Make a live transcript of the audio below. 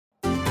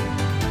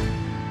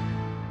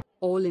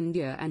All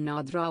India and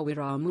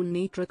Dravida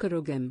Munnetra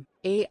Kazhagam,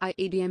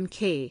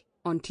 AIADMK,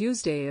 on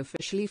Tuesday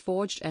officially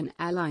forged an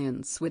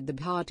alliance with the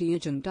Bharatiya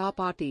Janata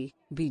Party,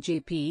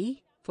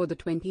 BJP, for the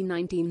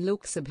 2019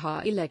 Lok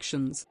Sabha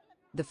elections.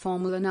 The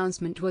formal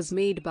announcement was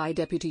made by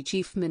Deputy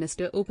Chief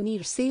Minister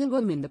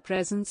O.Paneerselvam in the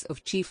presence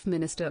of Chief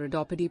Minister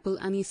Edappadi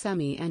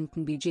Palaniswami and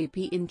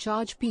BJP in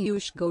charge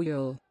Piyush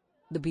Goyal.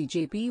 The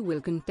BJP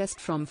will contest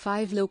from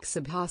 5 Lok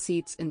Sabha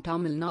seats in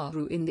Tamil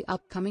Nadu in the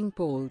upcoming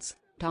polls,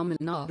 Tamil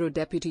Nadu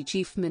Deputy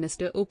Chief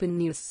Minister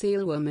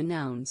O.Paneerselvam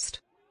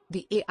announced.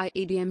 The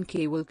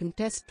AIADMK will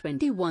contest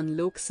 21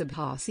 Lok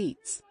Sabha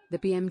seats. The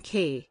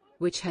PMK,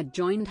 which had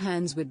joined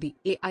hands with the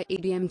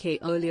AIADMK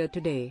earlier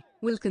today,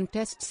 will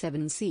contest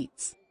 7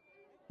 seats.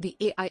 The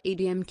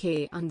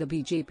AIADMK and the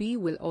BJP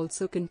will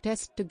also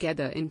contest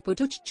together in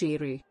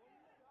Puducherry.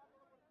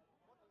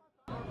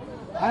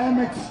 I am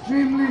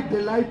extremely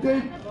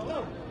delighted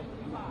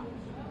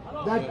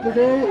that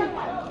today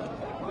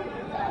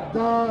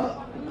the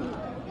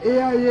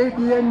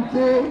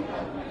AIADMK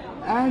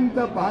and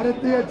the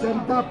Bharatiya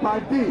Janata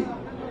Party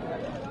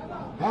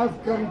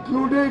have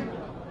concluded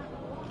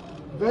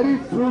very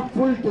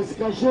fruitful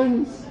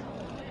discussions,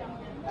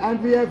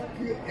 and we have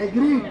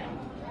agreed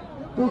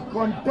to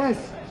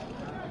contest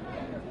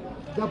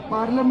the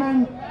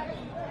parliament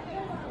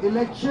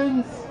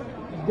elections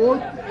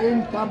both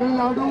in Tamil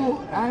Nadu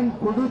and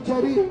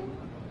Puducherry,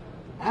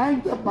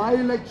 and the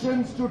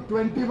by-elections to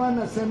 21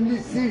 assembly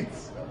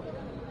seats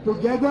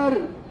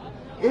together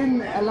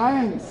in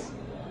alliance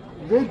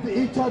with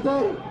each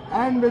other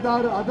and with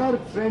our other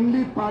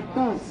friendly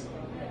partners.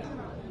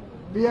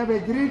 We have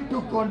agreed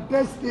to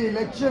contest the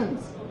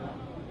elections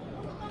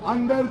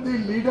under the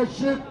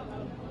leadership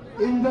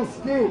in the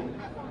state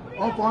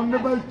of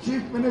Honorable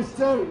Chief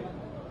Minister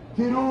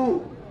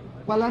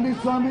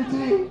Palaniswami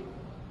ji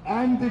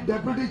and the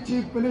Deputy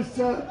Chief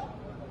Minister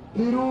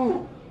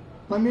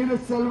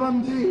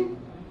O.Paneerselvam ji,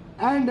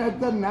 and at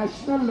the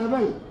national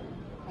level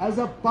as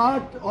a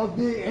part of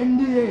the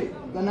NDA,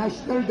 the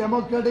National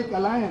Democratic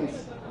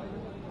Alliance,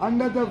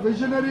 under the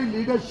visionary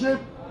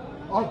leadership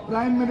of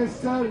Prime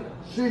Minister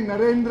Shri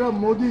Narendra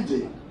Modi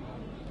ji.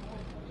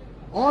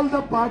 All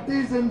the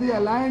parties in the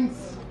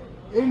alliance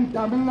in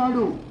Tamil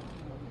Nadu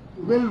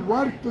will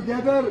work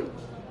together,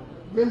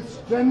 will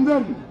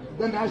strengthen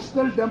the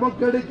National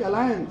Democratic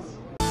Alliance